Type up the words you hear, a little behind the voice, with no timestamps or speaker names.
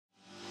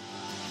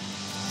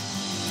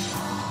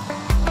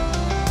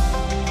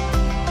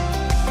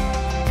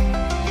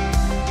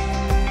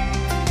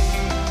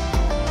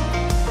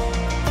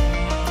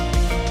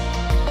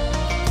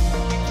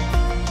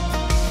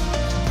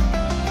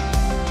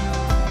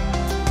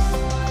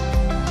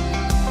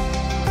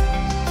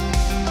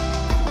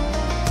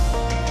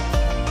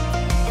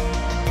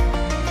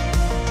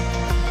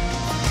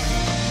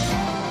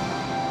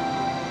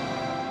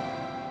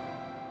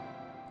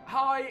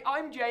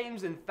I'm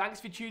James and thanks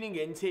for tuning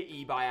in to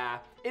eBuyer.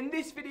 In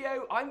this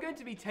video, I'm going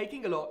to be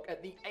taking a look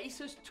at the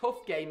ASUS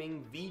TUF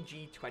Gaming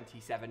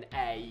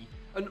VG27A,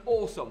 an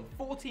awesome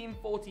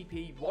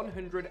 1440p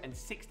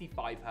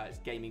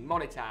 165Hz gaming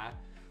monitor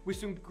with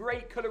some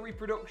great colour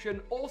reproduction,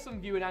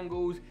 awesome viewing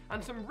angles,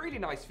 and some really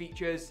nice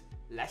features.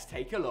 Let's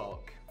take a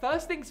look.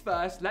 First things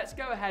first, let's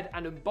go ahead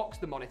and unbox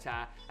the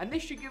monitor, and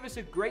this should give us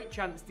a great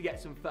chance to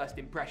get some first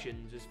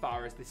impressions as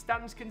far as the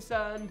stand's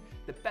concerned,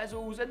 the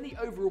bezels, and the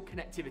overall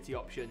connectivity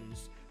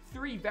options.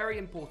 Three very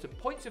important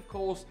points, of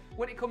course,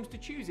 when it comes to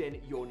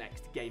choosing your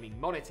next gaming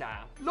monitor.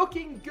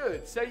 Looking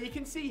good. So you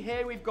can see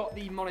here we've got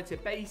the monitor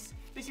base.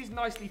 This is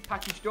nicely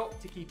packaged up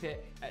to keep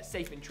it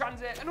safe in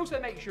transit and also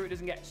make sure it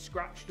doesn't get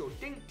scratched or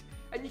dinked.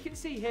 And you can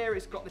see here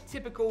it's got the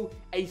typical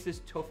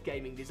ASUS TUF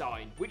Gaming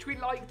design, which we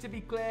like, to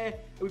be clear.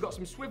 We've got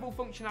some swivel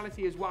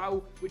functionality as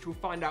well, which we'll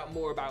find out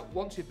more about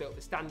once we've built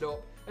the stand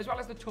up, as well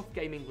as the TUF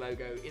Gaming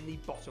logo in the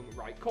bottom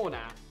right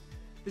corner.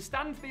 The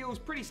stand feels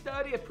pretty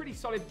sturdy, a pretty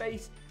solid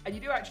base, and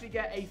you do actually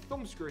get a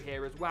thumb screw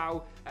here as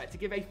well to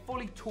give a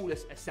fully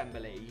toolless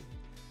assembly.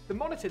 The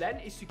monitor then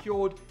is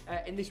secured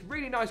in this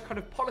really nice kind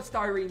of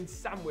polystyrene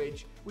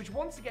sandwich, which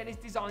once again is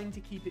designed to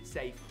keep it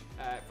safe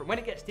from when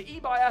it gets to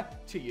eBuyer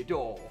to your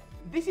door.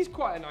 This is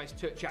quite a nice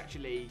touch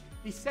actually.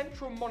 The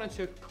central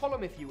monitor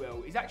column, if you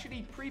will, is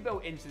actually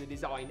pre-built into the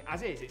design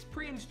as is. It's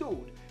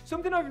pre-installed,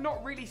 something I've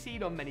not really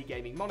seen on many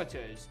gaming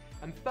monitors,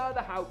 and further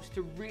helps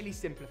to really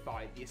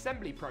simplify the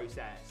assembly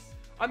process.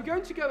 I'm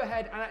going to go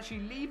ahead and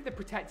actually leave the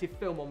protective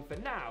film on for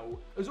now,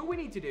 as all we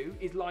need to do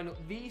is line up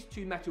these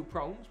two metal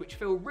prongs, which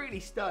feel really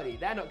sturdy,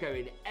 they're not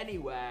going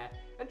anywhere,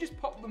 and just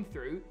pop them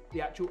through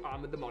the actual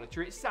arm of the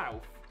monitor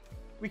itself.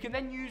 We can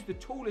then use the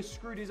toolless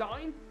screw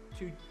design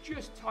to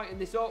just tighten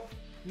this up.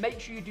 Make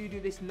sure you do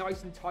this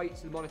nice and tight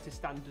so the monitor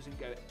stand doesn't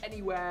go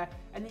anywhere,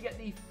 and you get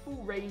the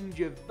full range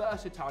of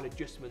versatile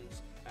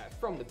adjustments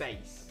from the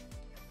base.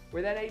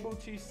 We're then able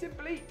to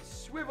simply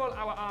swivel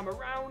our arm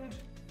around,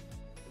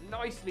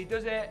 nicely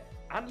does it,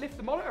 and lift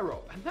the monitor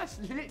up, and that's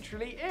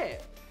literally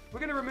it. We're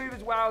going to remove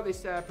as well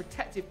this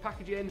protective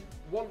packaging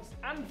once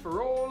and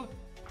for all,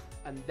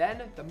 and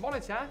then the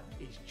monitor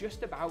is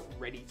just about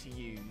ready to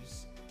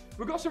use.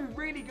 We've got some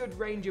really good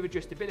range of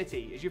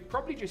adjustability, as you've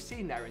probably just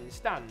seen there in the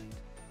stand.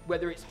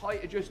 Whether it's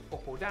height adjust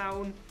up or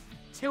down,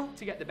 tilt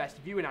to get the best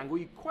viewing angle,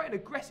 quite an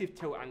aggressive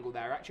tilt angle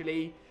there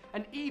actually,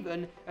 and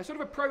even a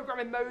sort of a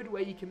programming mode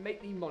where you can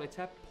make the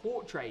monitor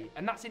portrait,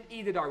 and that's in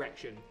either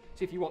direction.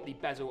 So if you want the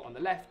bezel on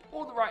the left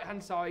or the right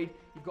hand side,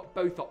 you've got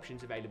both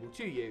options available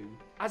to you.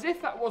 As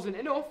if that wasn't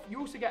enough, you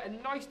also get a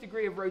nice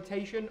degree of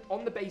rotation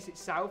on the base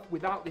itself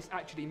without this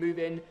actually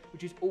moving,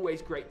 which is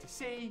always great to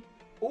see,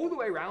 all the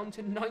way around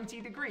to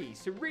 90 degrees.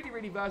 So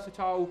really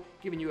versatile,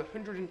 giving you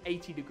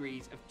 180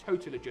 degrees of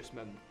total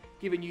adjustment,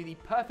 giving you the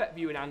perfect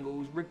viewing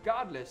angles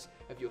regardless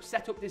of your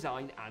setup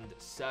design and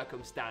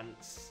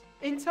circumstance.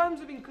 In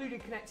terms of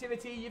included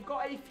connectivity, you've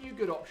got a few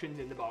good options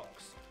in the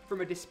box.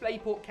 From a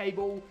DisplayPort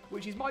cable,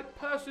 which is my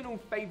personal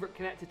favourite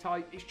connector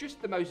type. It's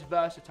just the most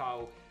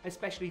versatile,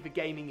 especially for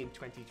gaming in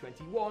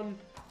 2021,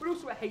 but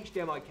also a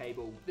HDMI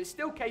cable that's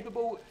still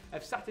capable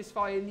of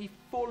satisfying the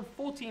full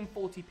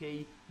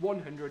 1440p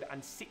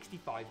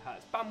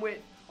 165Hz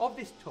bandwidth of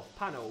this TUF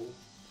panel.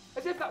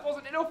 As if that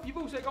wasn't enough, you've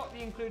also got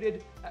the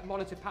included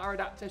monitor power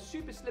adapter,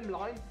 super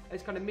slimline,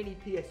 as kind of mini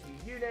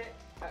PSU unit,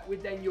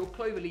 with then your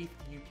Cloverleaf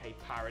UK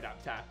power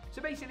adapter.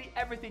 So basically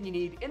everything you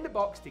need in the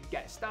box to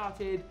get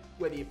started,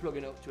 whether you're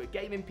plugging up to a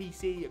gaming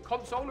PC, a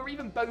console, or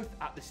even both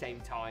at the same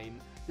time.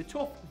 The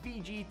TUF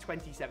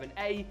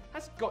VG27A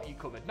has got you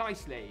covered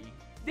nicely.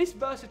 This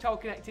versatile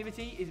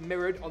connectivity is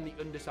mirrored on the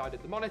underside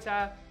of the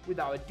monitor, with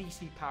our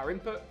DC power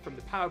input from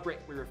the power brick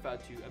we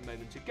referred to a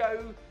moment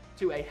ago,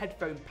 to a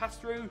headphone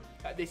pass-through.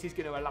 This is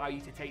going to allow you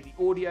to take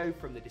the audio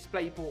from the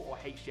DisplayPort or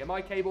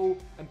HDMI cable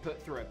and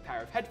put through a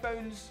pair of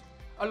headphones,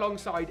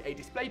 alongside a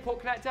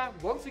DisplayPort connector,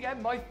 once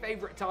again my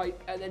favourite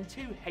type, and then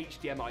two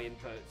HDMI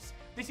inputs.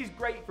 This is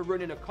great for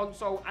running a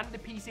console and a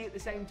PC at the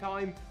same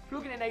time,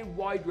 plugging in a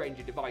wide range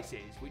of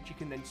devices, which you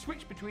can then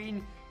switch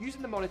between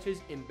using the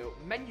monitor's inbuilt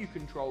menu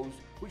controls,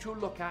 which we'll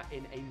look at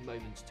in a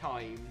moment's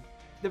time.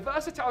 The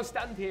versatile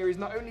stand here is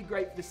not only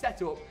great for the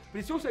setup, but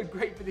it's also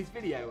great for this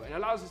video and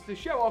allows us to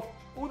show off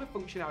all the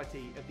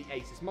functionality of the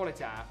ASUS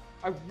monitor.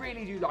 I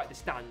really do like the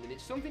stand, and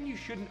it's something you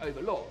shouldn't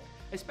overlook,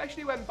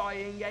 especially when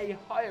buying a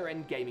higher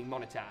end gaming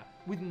monitor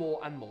with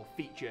more and more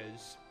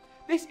features.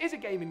 This is a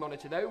gaming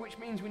monitor though, which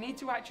means we need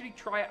to actually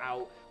try it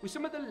out with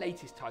some of the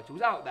latest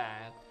titles out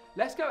there.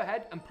 Let's go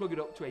ahead and plug it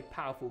up to a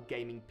powerful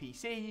gaming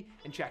PC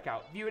and check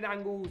out viewing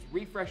angles,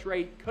 refresh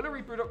rate, colour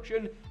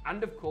reproduction,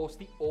 and of course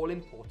the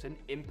all-important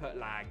input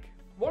lag.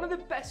 One of the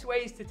best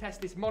ways to test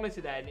this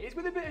monitor then is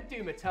with a bit of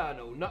Doom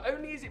Eternal. Not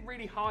only is it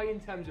really high in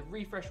terms of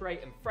refresh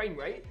rate and frame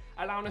rate,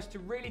 allowing us to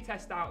really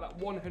test out that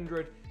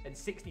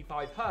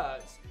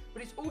 165Hz,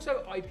 but it's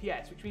also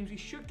IPS, which means we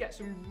should get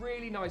some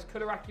really nice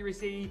colour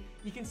accuracy.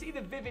 You can see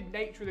the vivid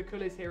nature of the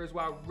colours here as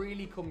well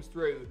really comes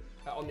through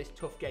on this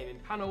TUF Gaming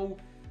panel.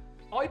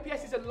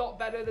 IPS is a lot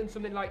better than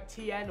something like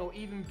TN or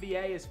even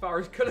VA as far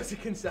as colours are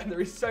concerned.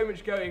 There is so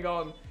much going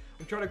on.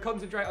 I'm trying to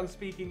concentrate on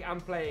speaking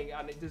and playing,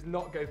 and it does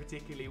not go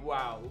particularly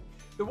well.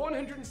 The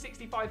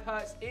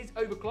 165Hz is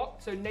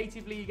overclocked, so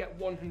natively you get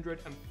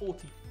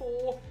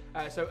 144.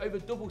 So over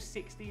double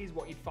 60 is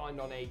what you'd find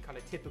on a kind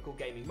of typical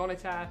gaming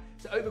monitor.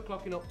 So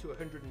overclocking up to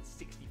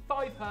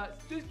 165Hz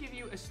does give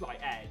you a slight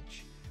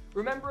edge.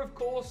 Remember, of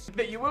course,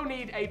 that you will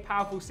need a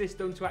powerful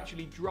system to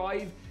actually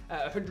drive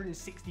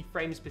 160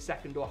 frames per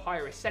second or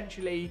higher,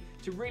 essentially,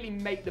 to really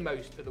make the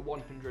most of the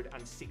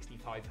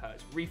 165Hz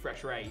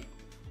refresh rate.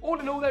 All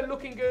in all, though,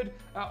 looking good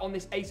on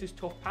this ASUS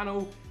TUF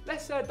panel.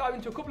 Let's dive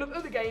into a couple of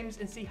other games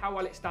and see how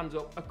well it stands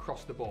up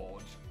across the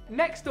board.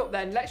 Next up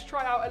then, let's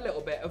try out a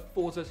little bit of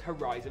Forza's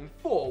Horizon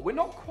 4. We're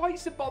not quite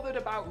so bothered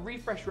about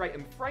refresh rate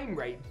and frame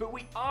rate, but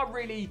we are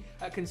really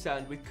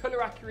concerned with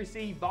colour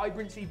accuracy,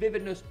 vibrancy,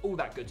 vividness, all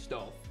that good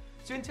stuff.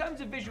 So in terms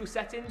of visual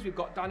settings, we've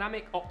got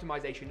dynamic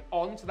optimization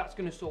on, so that's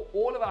going to sort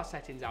all of our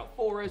settings out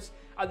for us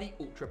at the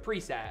Ultra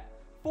preset.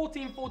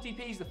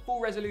 1440p is the full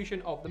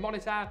resolution of the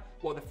monitor,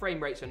 while the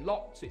frame rate's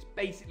unlocked, so it's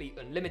basically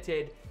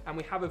unlimited. And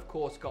we have, of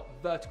course, got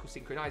vertical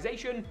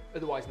synchronization,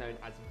 otherwise known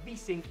as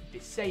VSync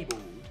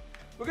disabled.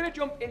 We're going to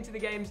jump into the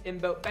game's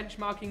inbuilt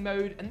benchmarking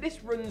mode, and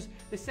this runs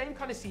the same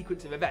kind of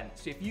sequence of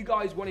events. So if you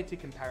guys wanted to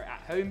compare it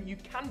at home, you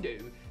can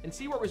do, and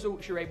see what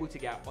results you're able to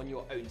get on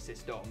your own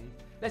system.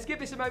 Let's give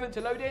this a moment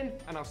to load in,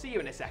 and I'll see you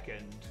in a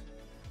second.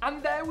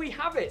 And there we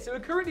have it. So we're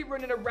currently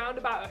running around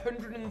about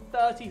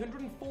 130,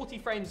 140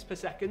 frames per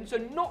second, so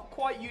not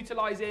quite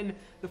utilizing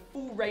the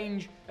full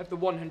range of the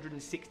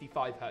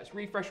 165Hz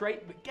refresh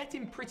rate, but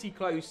getting pretty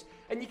close.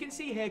 And you can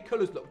see here,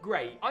 colors look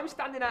great. I'm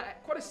standing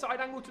at quite a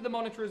side angle to the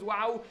monitor as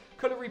well.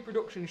 Color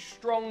reproduction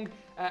strong,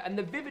 and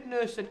the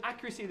vividness and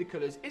accuracy of the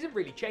colors isn't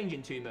really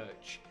changing too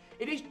much.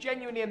 It is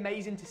genuinely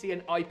amazing to see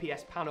an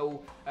IPS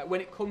panel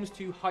when it comes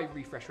to high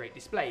refresh rate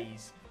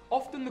displays.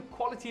 Often the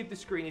quality of the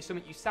screen is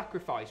something you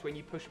sacrifice when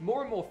you push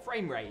more and more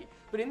frame rate,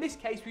 but in this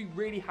case we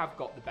really have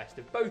got the best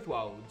of both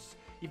worlds.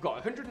 You've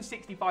got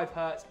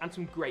 165Hz and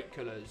some great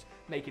colours,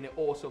 making it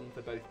awesome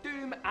for both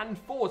Doom and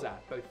Forza,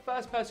 both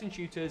first-person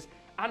shooters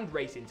and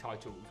racing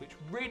titles, which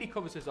really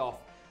covers us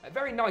off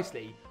very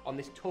nicely on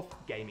this TUF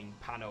Gaming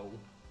panel.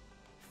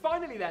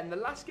 Finally then, the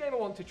last game I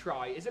want to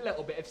try is a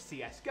little bit of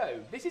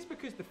CSGO. This is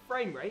because the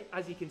frame rate,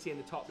 as you can see in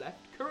the top left,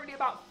 currently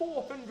about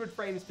 400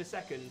 frames per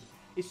second,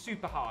 is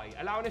super high,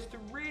 allowing us to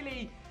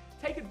really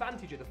take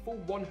advantage of the full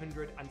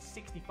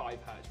 165Hz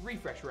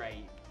refresh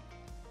rate.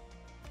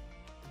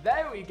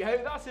 There we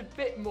go, that's a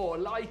bit more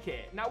like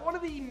it. Now, one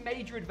of the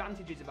major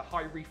advantages of a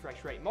high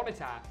refresh rate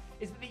monitor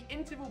is that the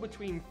interval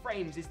between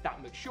frames is that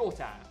much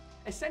shorter.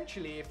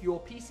 Essentially, if your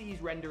PC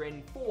is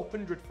rendering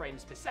 400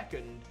 frames per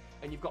second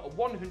and you've got a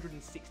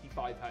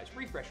 165Hz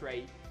refresh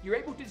rate, you're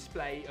able to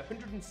display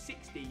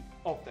 160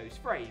 of those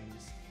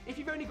frames. If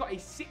you've only got a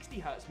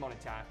 60Hz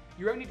monitor,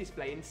 you're only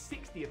displaying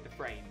 60 of the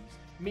frames,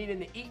 meaning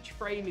that each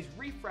frame is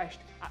refreshed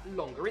at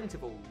longer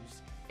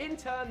intervals. In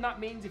turn, that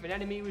means if an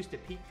enemy was to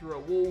peek through a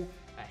wall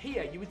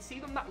here, you would see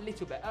them that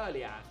little bit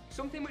earlier,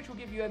 something which will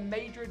give you a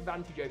major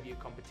advantage over your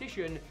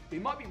competition who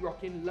might be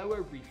rocking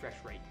lower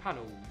refresh rate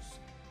panels.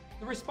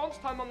 The response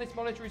time on this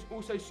monitor is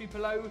also super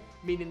low,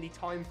 meaning the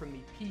time from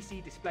the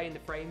PC displaying the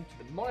frame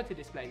to the monitor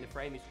displaying the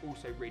frame is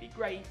also really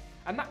great,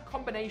 and that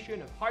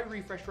combination of high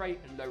refresh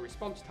rate and low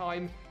response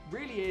time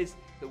really is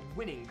the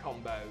winning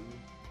combo.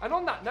 And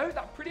on that note,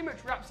 that pretty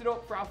much wraps it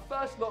up for our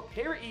first look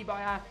here at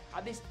eBuyer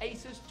at this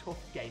ASUS TUF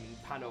Gaming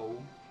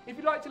panel. If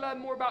you'd like to learn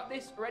more about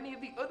this or any of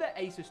the other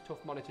ASUS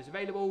TUF monitors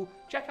available,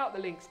 check out the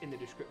links in the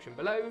description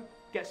below.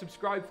 Get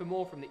subscribed for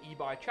more from the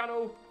eBuyer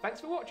channel. Thanks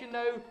for watching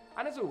though,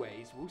 and as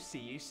always, we'll see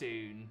you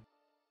soon.